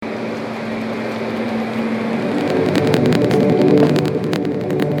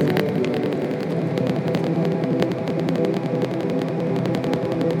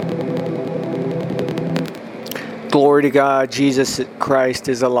Glory to God, Jesus Christ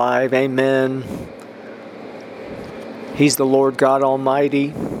is alive. Amen. He's the Lord God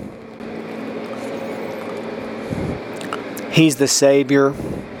Almighty. He's the Savior.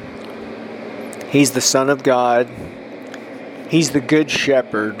 He's the Son of God. He's the Good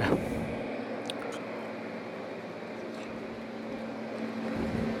Shepherd.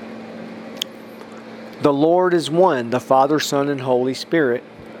 The Lord is one, the Father, Son, and Holy Spirit.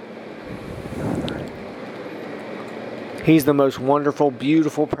 He's the most wonderful,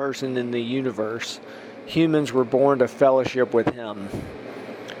 beautiful person in the universe. Humans were born to fellowship with Him.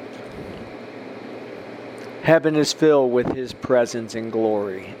 Heaven is filled with His presence and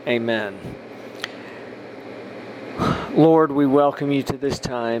glory. Amen. Lord, we welcome You to this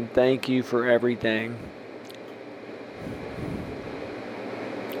time. Thank You for everything.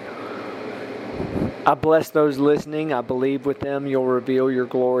 I bless those listening. I believe with them You'll reveal Your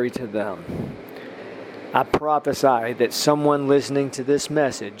glory to them. I prophesy that someone listening to this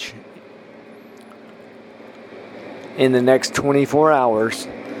message in the next 24 hours,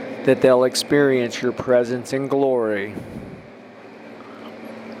 that they'll experience Your presence and glory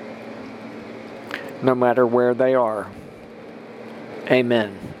no matter where they are.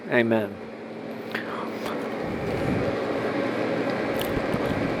 Amen. Amen.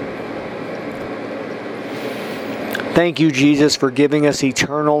 Thank You, Jesus, for giving us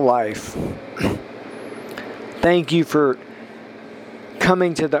eternal life. Thank You for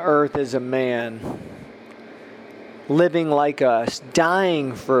coming to the earth as a man, living like us,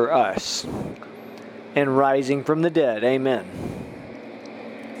 dying for us, and rising from the dead. Amen.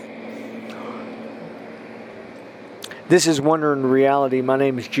 This is Wonder in Reality. My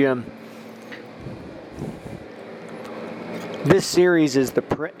name is Jim. This series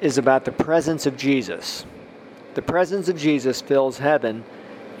is about the presence of Jesus. The presence of Jesus fills heaven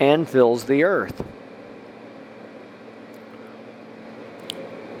and fills the earth.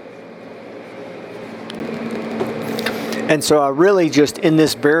 And so I really just, in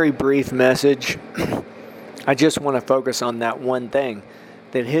this very brief message, I just want to focus on that one thing,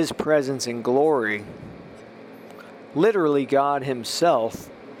 that His presence and glory, literally God Himself,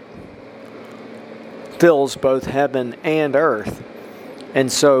 fills both heaven and earth.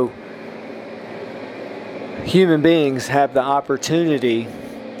 And so human beings have the opportunity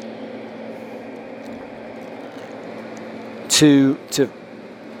to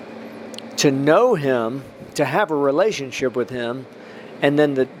know Him, to have a relationship with Him, and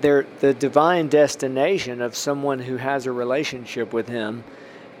then the divine destination of someone who has a relationship with Him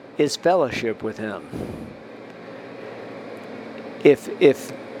is fellowship with Him.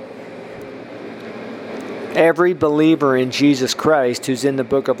 If every believer in Jesus Christ who's in the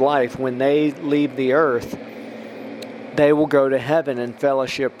book of life, when they leave the earth, they will go to heaven and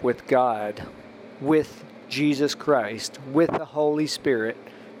fellowship with God, with Jesus Christ, with the Holy Spirit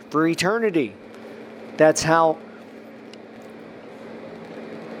for eternity. That's how.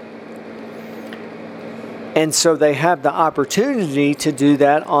 And so they have the opportunity to do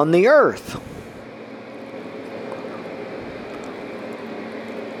that on the earth.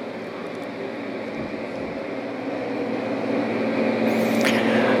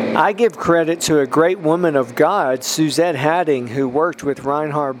 I give credit to a great woman of God, Suzette Hadding, who worked with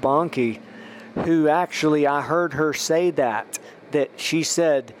Reinhard Bonnke, who actually, I heard her say that she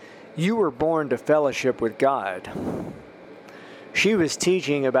said, "You were born to fellowship with God." She was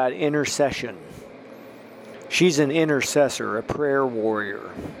teaching about intercession. She's an intercessor, a prayer warrior.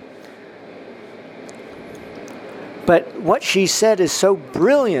 But what she said is so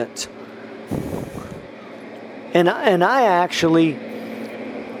brilliant. And I actually,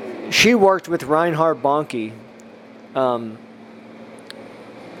 she worked with Reinhard Bonnke. I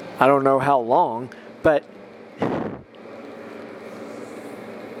don't know how long, but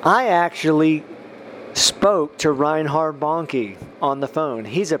I actually spoke to Reinhard Bonnke on the phone.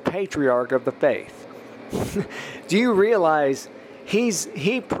 He's a patriarch of the faith. Do you realize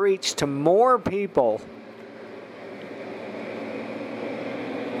he preached to more people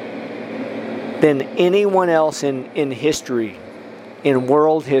than anyone else in history, in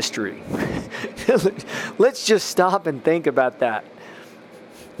world history? Let's just stop and think about that.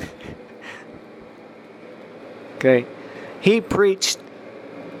 Okay. He preached.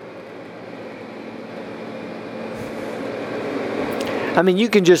 I mean, you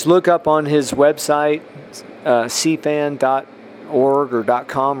can just look up on his website, cfan.org or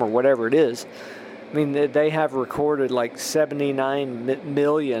 .com or whatever it is. I mean, they have recorded like 79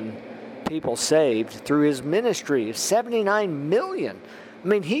 million people saved through his ministry. 79 million. I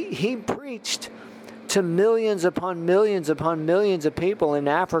mean, he preached to millions upon millions upon millions of people in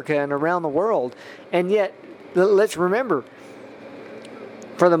Africa and around the world, and yet let's remember,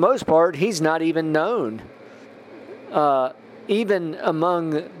 for the most part, he's not even known. Even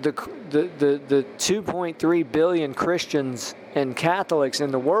among the 2.3 billion Christians and Catholics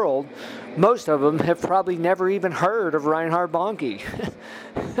in the world, most of them have probably never even heard of Reinhard Bonnke.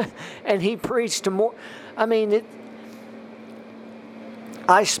 And he preached to more. I mean,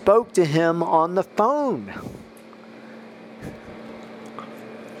 I spoke to him on the phone.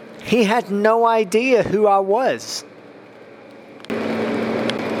 He had no idea who I was.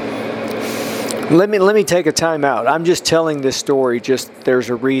 Let me take a time out. I'm just telling this story. Just there's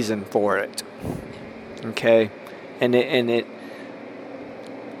a reason for it. Okay, and it.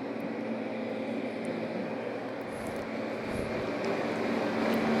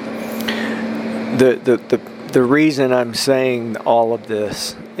 The reason I'm saying all of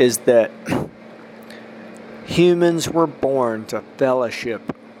this is that humans were born to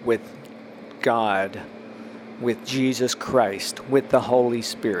fellowship with God, with Jesus Christ, with the Holy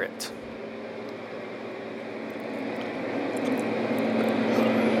Spirit.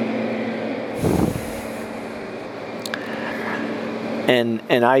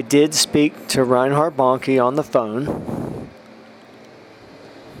 And I did speak to Reinhard Bonnke on the phone.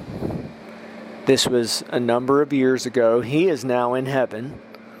 This was a number of years ago. He is now in heaven.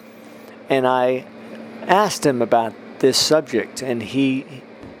 And I asked him about this subject, and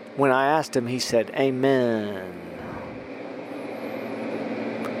when I asked him, he said, "Amen."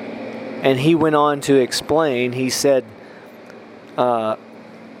 And he went on to explain. He said,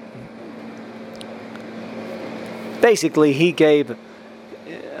 basically, he gave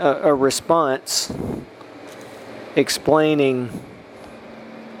a response explaining.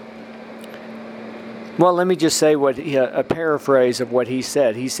 Well, let me just say a paraphrase of what he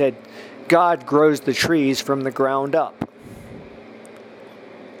said. He said, God grows the trees from the ground up.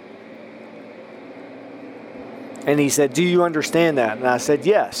 And he said, do you understand that? And I said,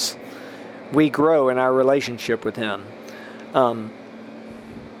 yes. We grow in our relationship with him.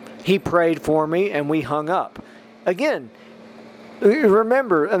 He prayed for me and we hung up. Again,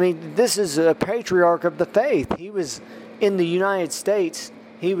 remember, I mean, this is a patriarch of the faith. He was in the United States.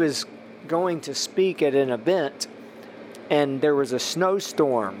 He was going to speak at an event, and there was a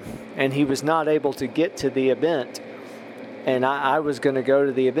snowstorm, and he was not able to get to the event. And I was going to go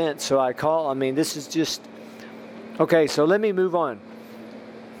to the event, so I called. I mean, this is just... Okay, so let me move on.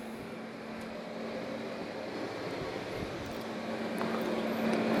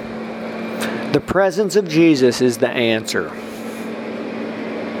 The presence of Jesus is the answer.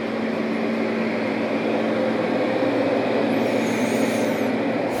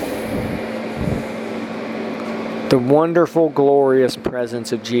 The wonderful, glorious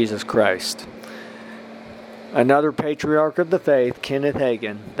presence of Jesus Christ. Another patriarch of the faith, Kenneth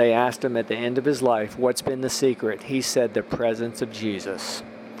Hagin, they asked him at the end of his life, what's been the secret? He said, the presence of Jesus.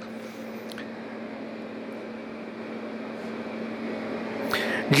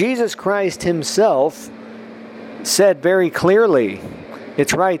 Jesus Christ himself said very clearly,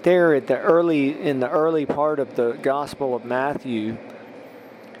 it's right there in the early part of the Gospel of Matthew,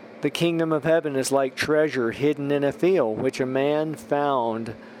 the kingdom of heaven is like treasure hidden in a field, which a man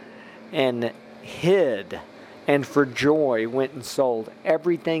found and hid, and for joy went and sold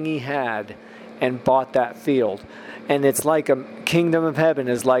everything he had and bought that field. And it's like a kingdom of heaven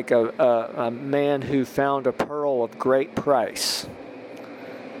is like a man who found a pearl of great price.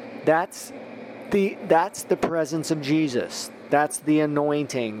 That's the presence of Jesus. That's the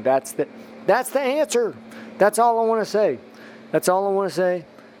anointing. That's the answer. That's all I want to say. That's all I want to say.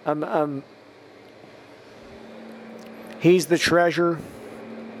 He's the treasure.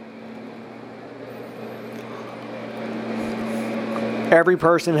 Every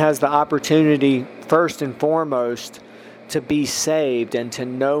person has the opportunity, first and foremost, to be saved and to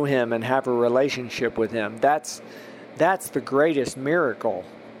know Him and have a relationship with Him. That's the greatest miracle.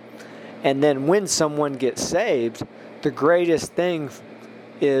 And then when someone gets saved, the greatest thing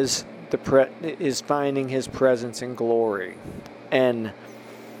is finding His presence and glory. And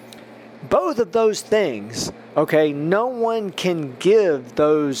both of those things, okay, no one can give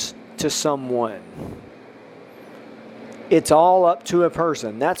those to someone. It's all up to a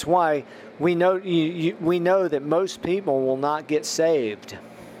person. That's why we know we know that most people will not get saved.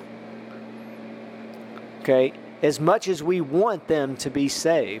 Okay, as much as we want them to be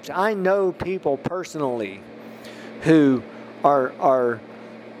saved, I know people personally who are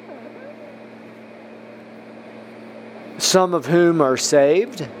some of whom are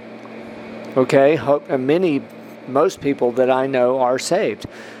saved. Okay, most people that I know are saved,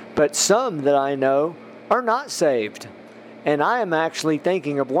 but some that I know are not saved. And I am actually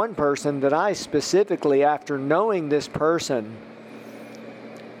thinking of one person that I specifically, after knowing this person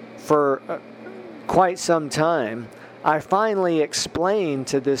for quite some time, I finally explained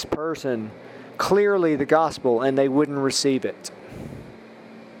to this person clearly the gospel, and they wouldn't receive it.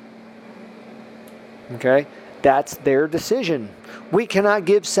 Okay? That's their decision. We cannot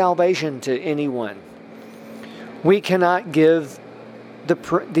give salvation to anyone. We cannot give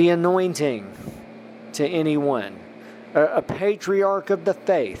the anointing to anyone. A patriarch of the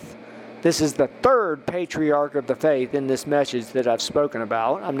faith. This is the third patriarch of the faith in this message that I've spoken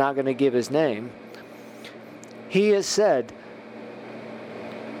about. I'm not going to give his name. He has said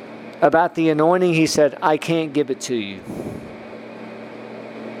about the anointing, he said, I can't give it to you.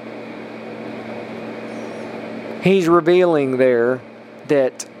 He's revealing there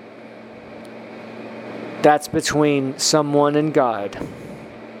that that's between someone and God.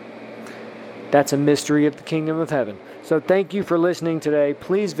 That's a mystery of the kingdom of heaven. So thank you for listening today.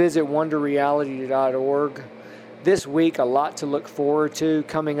 Please visit wonderreality.org. This week, a lot to look forward to.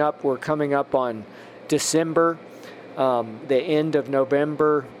 We're coming up on December, the end of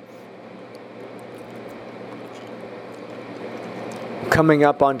November. Coming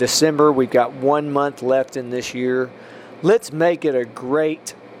up on December, we've got 1 month left in this year. Let's make it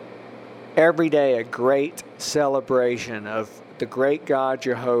every day a great celebration of the great God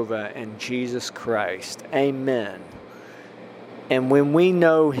Jehovah and Jesus Christ. Amen. And when we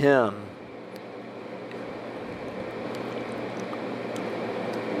know Him,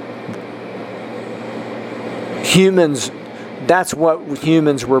 that's what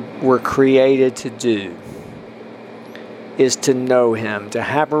humans were created to do, is to know Him, to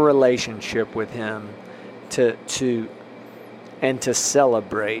have a relationship with Him, and to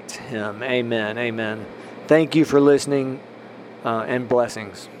celebrate Him. Amen. Amen. Thank you for listening, and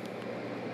blessings.